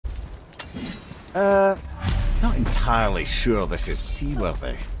Not entirely sure this is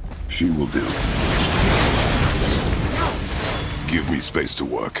seaworthy. She will do. Give me space to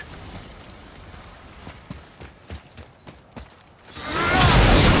work.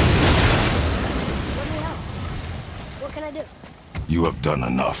 Let me help. What can I do? You have done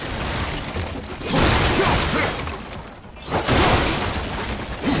enough.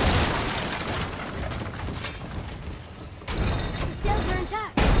 The sails are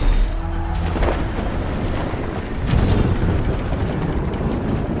intact.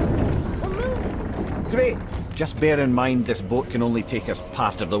 We're moving. Great. Just bear in mind this boat can only take us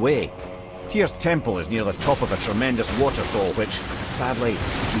part of the way. Tyr's temple is near the top of a tremendous waterfall, which, sadly,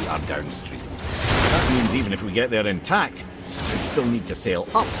 we are downstream. That means even if we get there intact, we still need to sail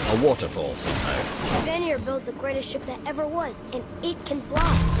up a waterfall somehow. Vanir built the greatest ship that ever was, and it can fly.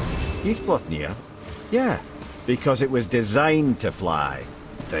 Eastbothnia? Yeah, because it was designed to fly.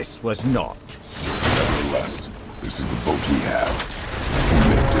 This was not. Nevertheless, this is the boat we have.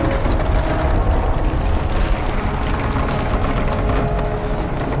 Make do.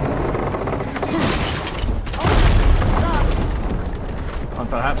 And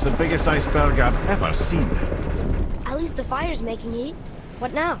perhaps the biggest iceberg I've ever seen. At least the fire's making heat.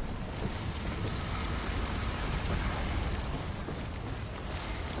 What now?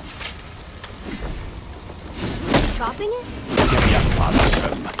 Chopping it? Give me a father.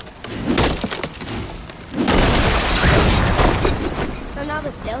 So now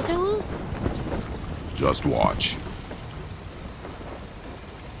the sails are loose? Just watch.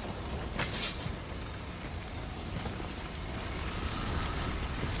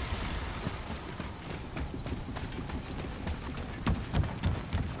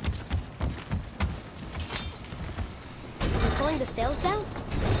 They're pulling the sails down?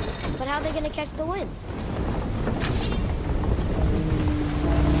 But how are they gonna catch the wind?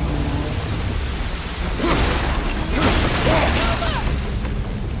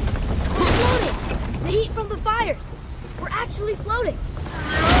 We're floating! The heat from the fires! We're actually floating!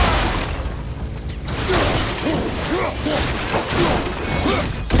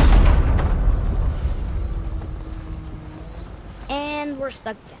 And we're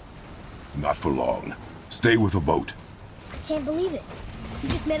stuck again. Not for long. Stay with the boat. I can't believe it. You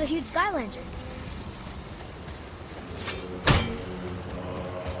just made a huge sky lantern.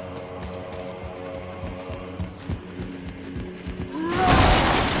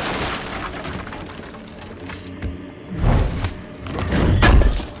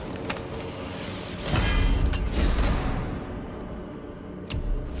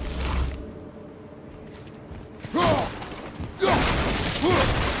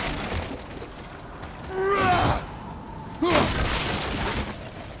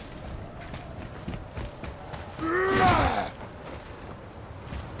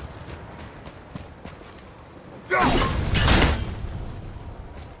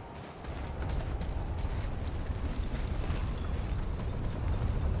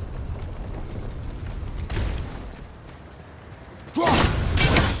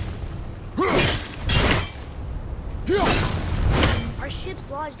 Our ship's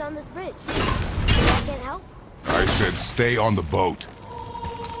lodged on this bridge. I can't help. I said stay on the boat.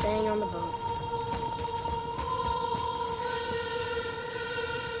 Staying on the boat.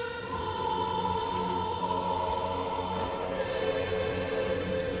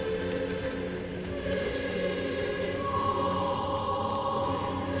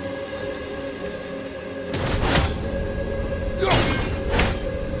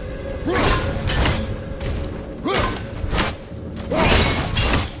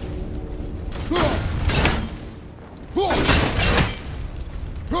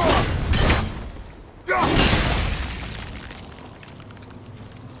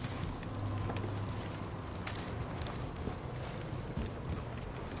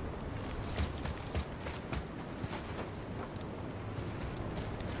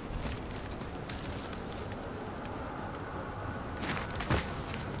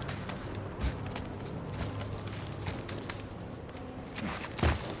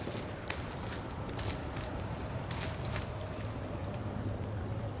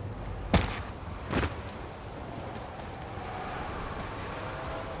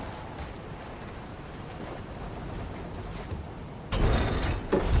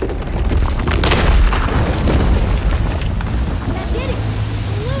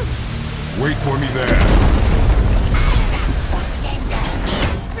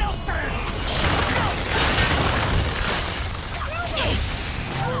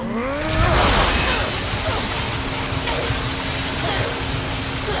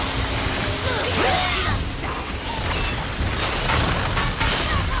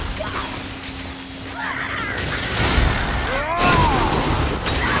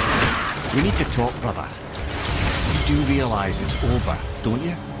 We need to talk, brother. You do realize it's over, don't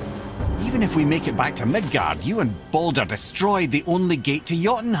you? Even if we make it back to Midgard, you and Baldur destroyed the only gate to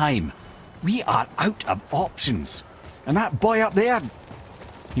Jotunheim. We are out of options. And that boy up there,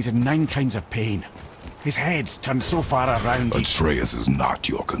 he's in 9 kinds of pain. His head's turned so far around Atreus is not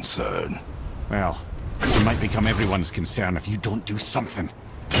your concern. Well, it might become everyone's concern if you don't do something.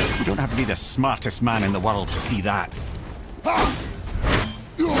 You don't have to be the smartest man in the world to see that.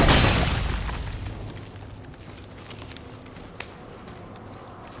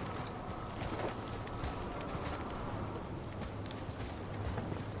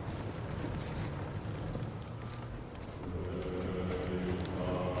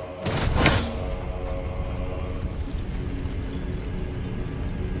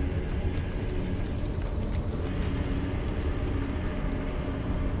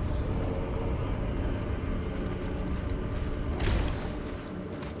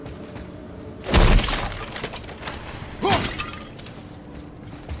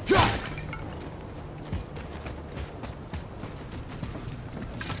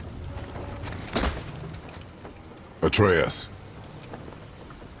 Atreus.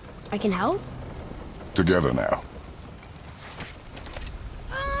 I can help? Together now.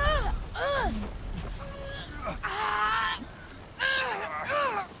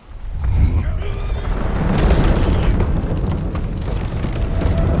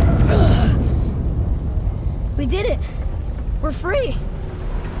 We did it! We're free!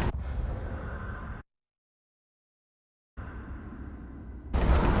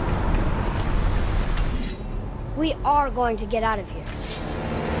 We are going to get out of here.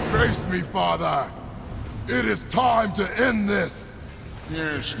 Face me, father. It is time to end this.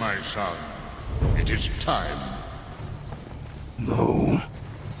 Yes, my son. It is time. No,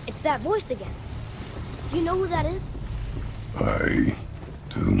 It's that voice again. Do you know who that is? I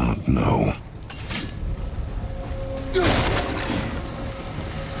do not know.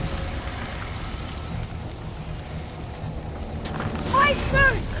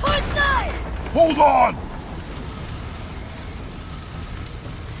 Iceberg! Outside! Hold on!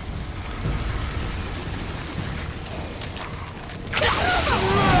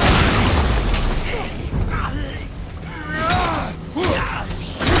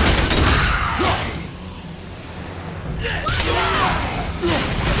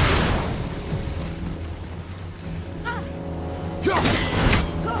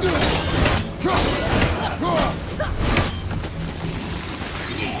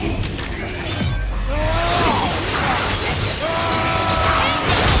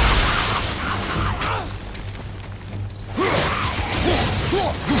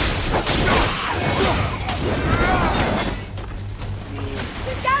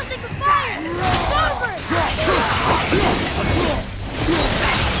 You're dousing the fire! It's over!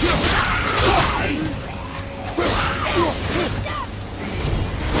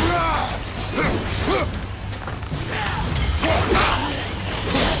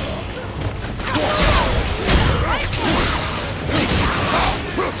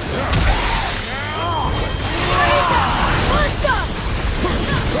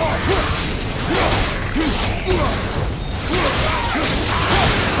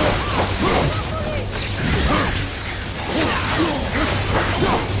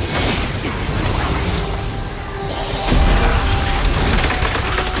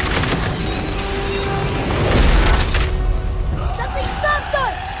 Something stopped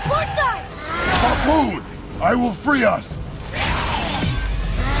us! Port time! Harpoon! I will free us!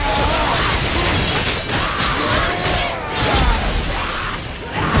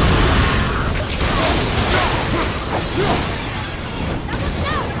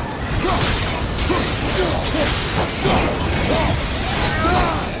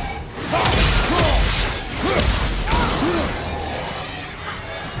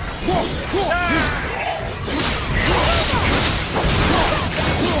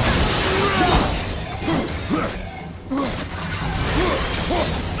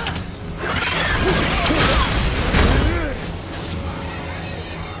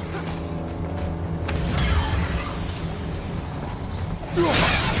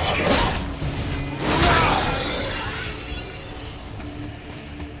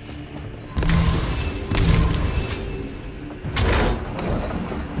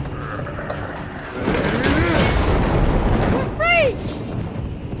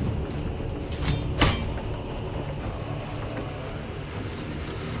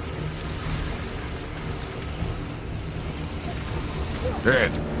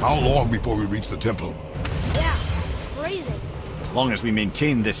 Ed, how long before we reach the temple? Yeah, it's freezing. As long as we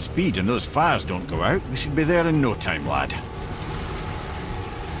maintain this speed and those fires don't go out, we should be there in no time, lad.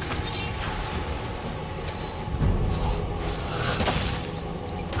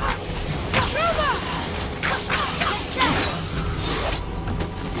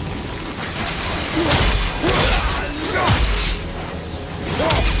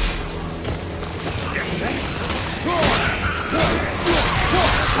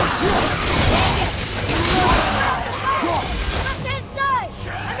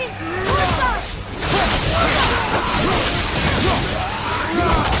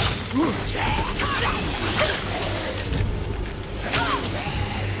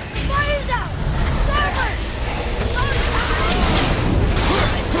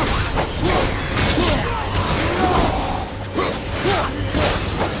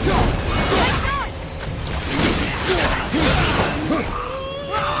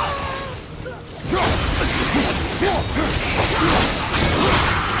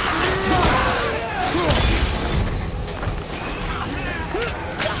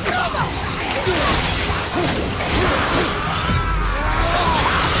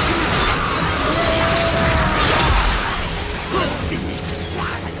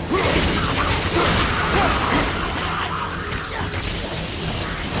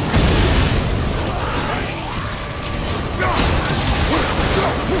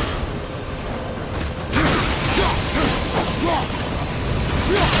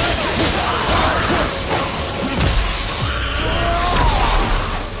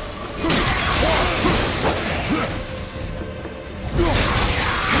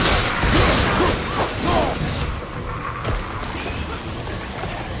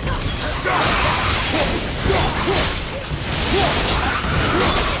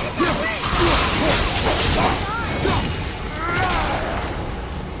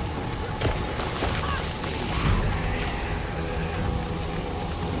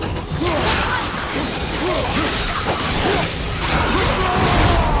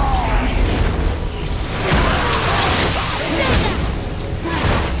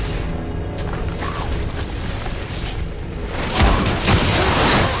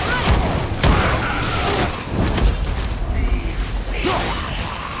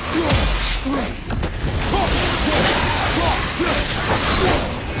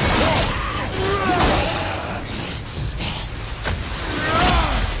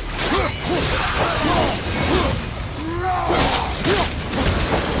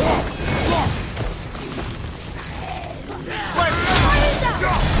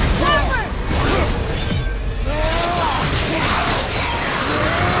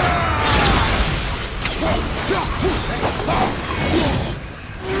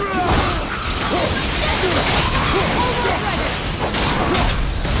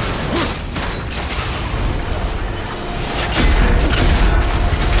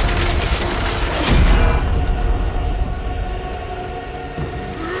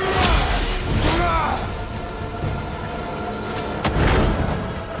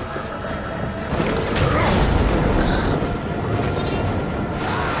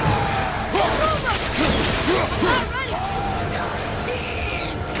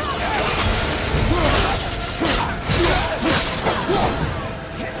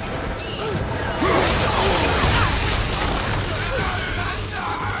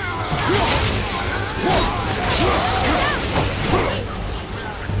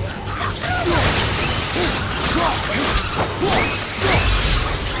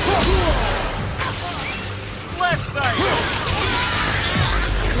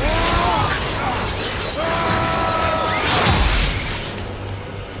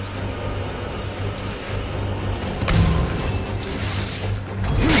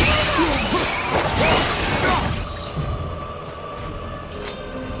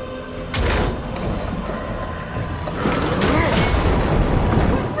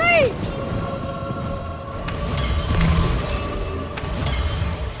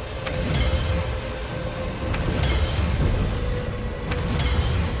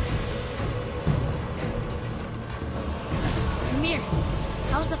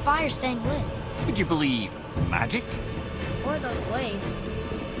 the fire staying lit? Would you believe magic? Or those blades?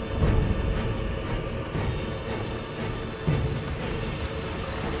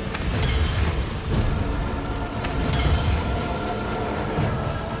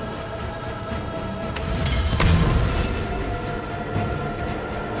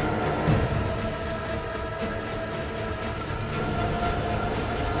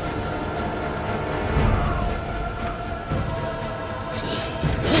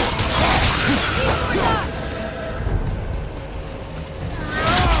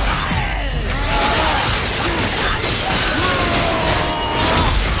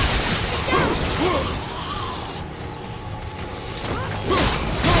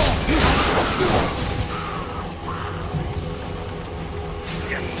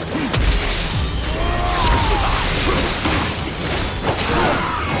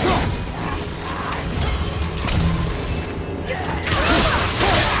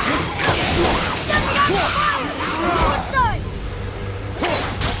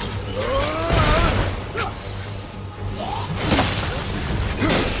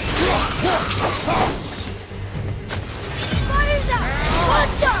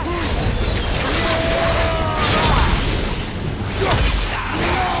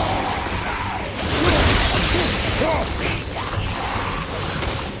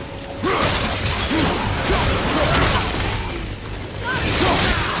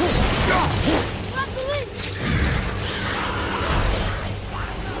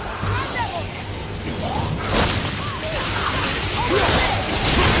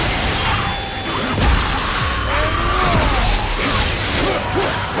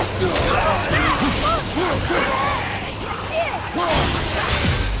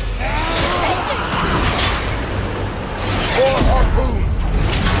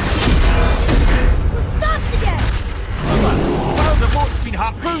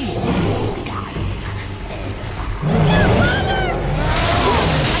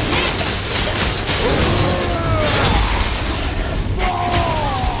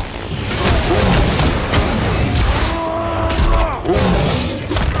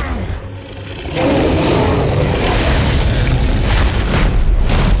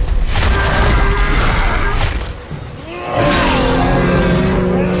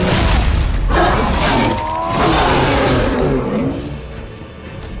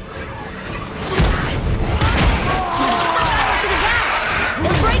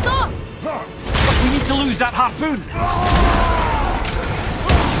 That harpoon!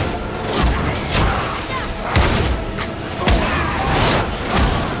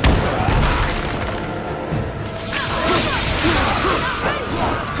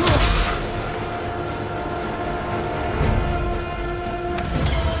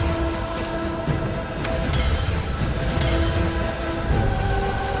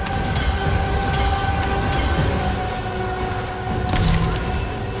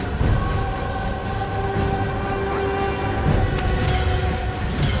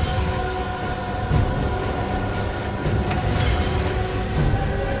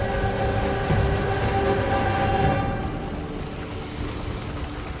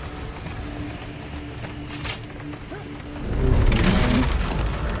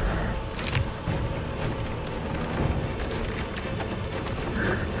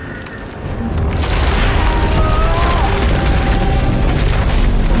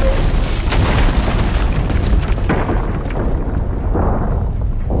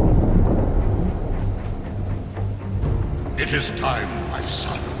 It is time, my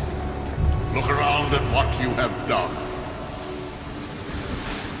son. Look around at what you have done.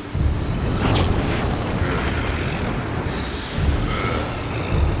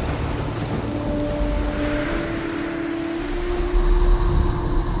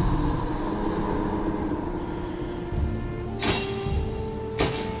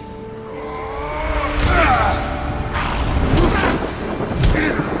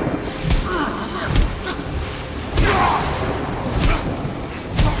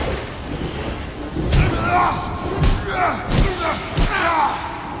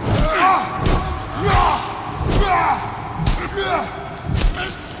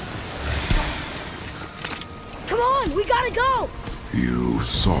 Come on, we gotta go! You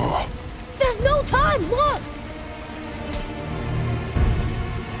saw. There's no time, look!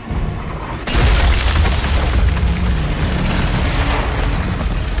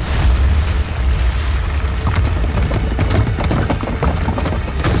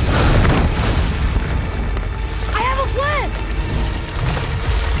 I have a plan!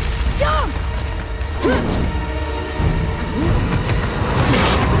 Jump!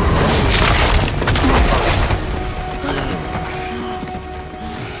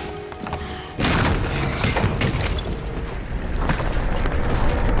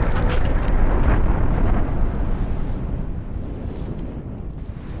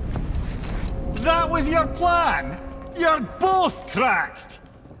 That was your plan? You're both cracked!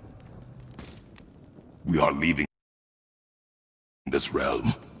 We are leaving this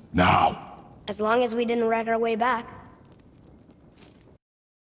realm. Now! As long as we didn't wreck our way back.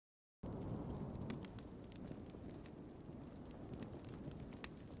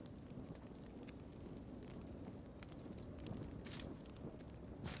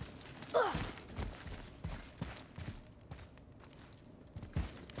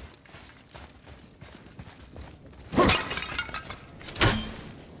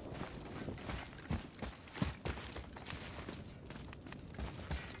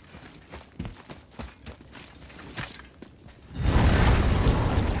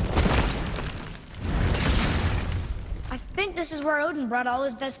 I think this is where Odin brought all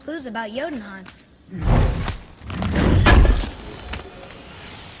his best clues about Jotunheim.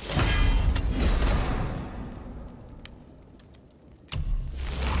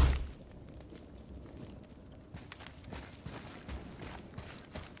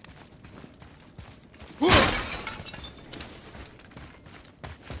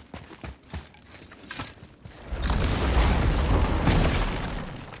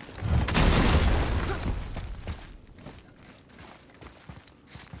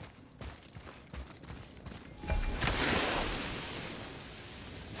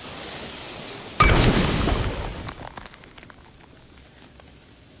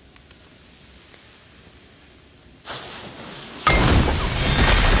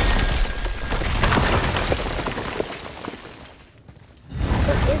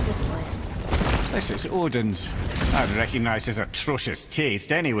 This is Odin's. I'd recognize his atrocious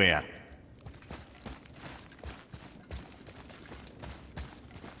taste anywhere.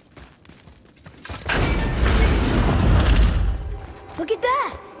 Look at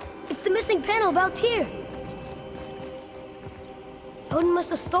that! It's the missing panel about Tyr. Odin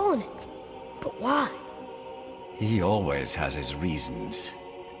must have stolen it. But why? He always has his reasons.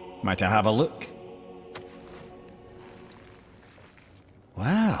 Might I have a look?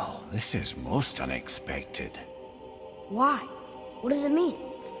 Well, this is most unexpected. Why? What does it mean?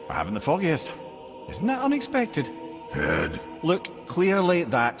 I haven't the foggiest. Isn't that unexpected? Head. Look, clearly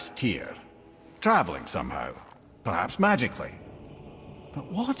that's Tyr. Traveling somehow. Perhaps magically.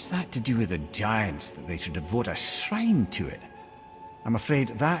 But what's that to do with the giants that they should devote a shrine to it? I'm afraid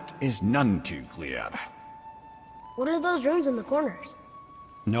that is none too clear. What are those runes in the corners?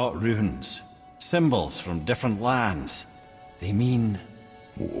 Not runes. Symbols from different lands. They mean...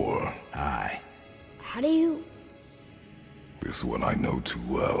 War. Aye. How do you... This one I know too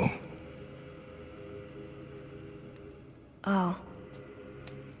well. Oh.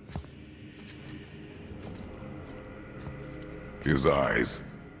 His eyes.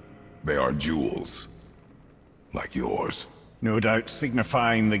 They are jewels. Like yours. No doubt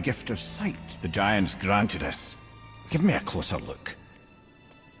signifying the gift of sight the giants granted us. Give me a closer look.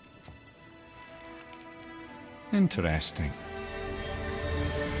 Interesting.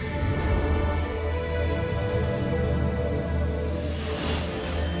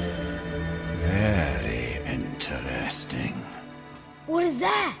 Very interesting. What is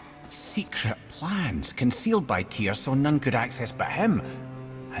that? Secret plans concealed by Tyr so none could access but him,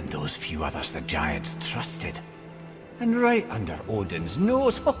 and those few others the giants trusted. And right under Odin's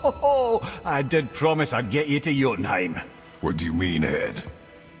nose, ho ho ho! I did promise I'd get you to Jotunheim. What do you mean, Head?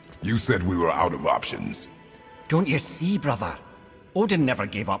 You said we were out of options. Don't you see, brother? Odin never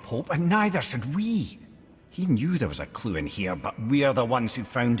gave up hope, and neither should we. He knew there was a clue in here, but we're the ones who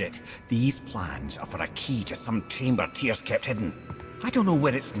found it. These plans are for a key to some chamber Tyr's kept hidden. I don't know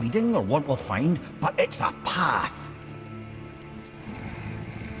where it's leading or what we'll find, but it's a path.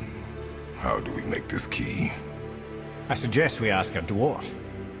 How do we make this key? I suggest we ask a dwarf.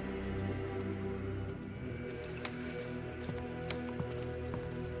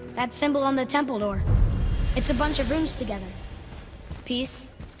 That symbol on the temple door. It's a bunch of runes together. Peace,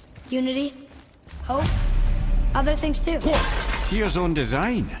 unity, hope, other things too. Tyr's own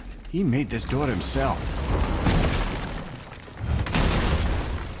design. He made this door himself.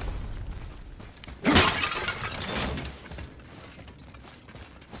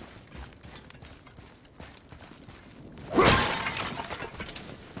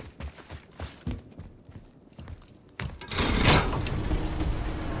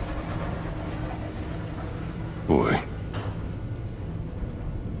 Boy.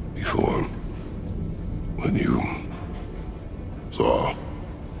 Before... when you... saw...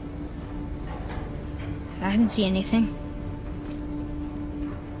 I didn't see anything.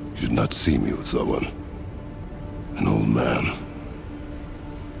 You did not see me with someone. An old man.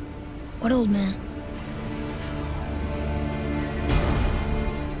 What old man?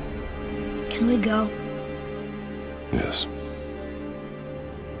 Can Can we go? Yes.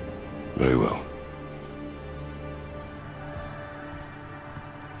 Very well.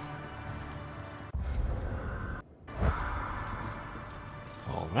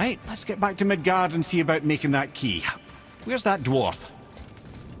 All right, let's get back to Midgard and see about making that key. Where's that dwarf?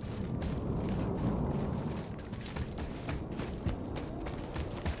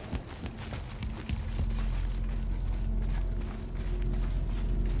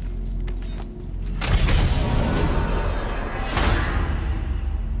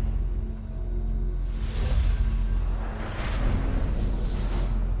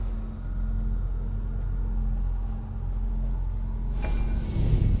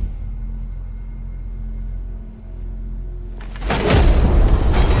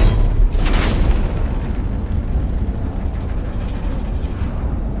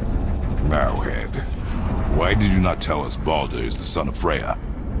 Why did you not tell us Baldur is the son of Freya?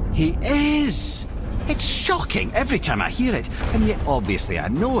 He is! It's shocking every time I hear it, and yet obviously I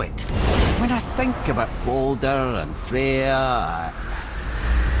know it. When I think about Baldur and Freya...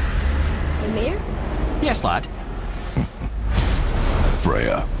 Ymir? Yes, lad.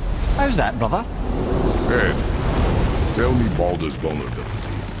 Freya. How's that, brother? Ed, tell me Baldur's vulnerability.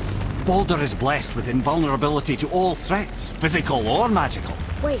 Baldur is blessed with invulnerability to all threats, physical or magical.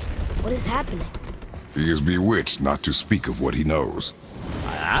 Wait, what is happening? He is bewitched not to speak of what he knows.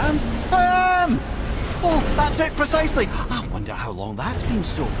 I am? Oh, that's it precisely. I wonder how long that's been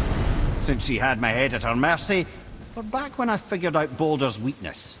so. Since she had my head at her mercy, or back when I figured out Baldur's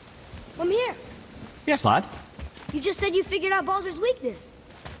weakness. I'm here. Yes, lad? You just said you figured out Baldur's weakness.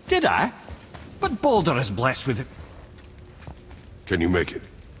 Did I? But Baldur is blessed with it. Can you make it?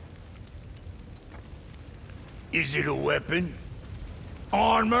 Is it a weapon?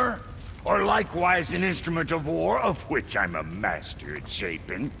 Armor? Or likewise an instrument of war, of which I'm a master at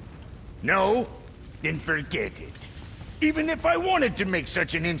shaping? No? Then forget it. Even if I wanted to make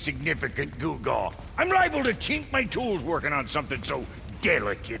such an insignificant gewgaw, I'm liable to chink my tools working on something so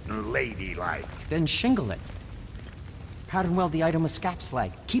delicate and ladylike. Then shingle it. Pattern weld the item with scap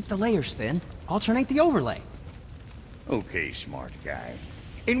slag. Keep the layers thin. Alternate the overlay. Okay, smart guy.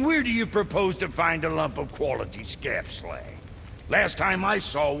 And where do you propose to find a lump of quality scap slag? Last time I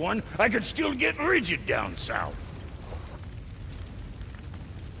saw one, I could still get rigid down south.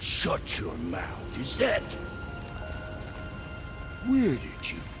 Shut your mouth, is that... Where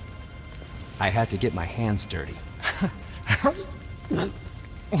did you... I had to get my hands dirty.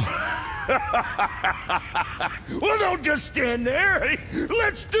 Well, don't just stand there.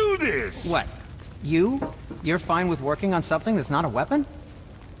 Let's do this. What? You're fine with working on something that's not a weapon?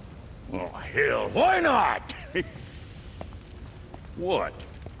 Oh, hell, why not? What?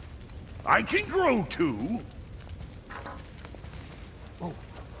 I can grow too. Oh,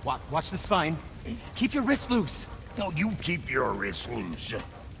 watch the spine. Keep your wrist loose. No, you keep your wrist loose.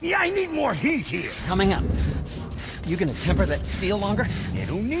 Yeah, I need more heat here. Coming up. You gonna temper that steel longer? You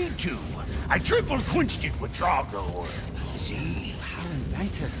don't need to. I triple quenched it with Drago. See? How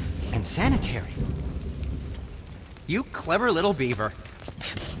inventive. And sanitary. You clever little beaver.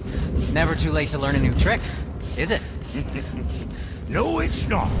 Never too late to learn a new trick, is it? No, it's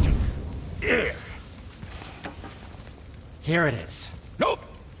not. There. Here it is. Nope.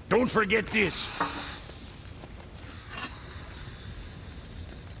 Don't forget this.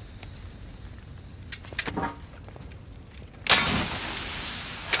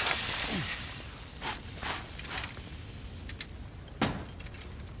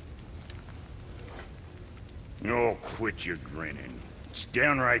 Oh, quit your grinning. It's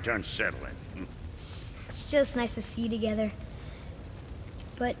downright unsettling. It's just nice to see you together.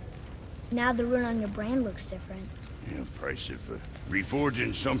 But now the rune on your brand looks different. Yeah, price of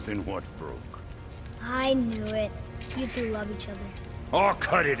reforging something what broke. I knew it. You two love each other. Oh,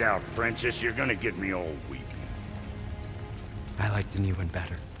 cut it out, princess. You're gonna get me all weepy. I like the new one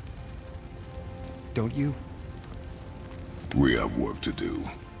better. Don't you? We have work to do.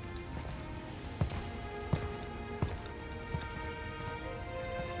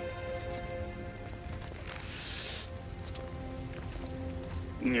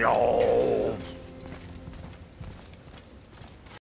 No.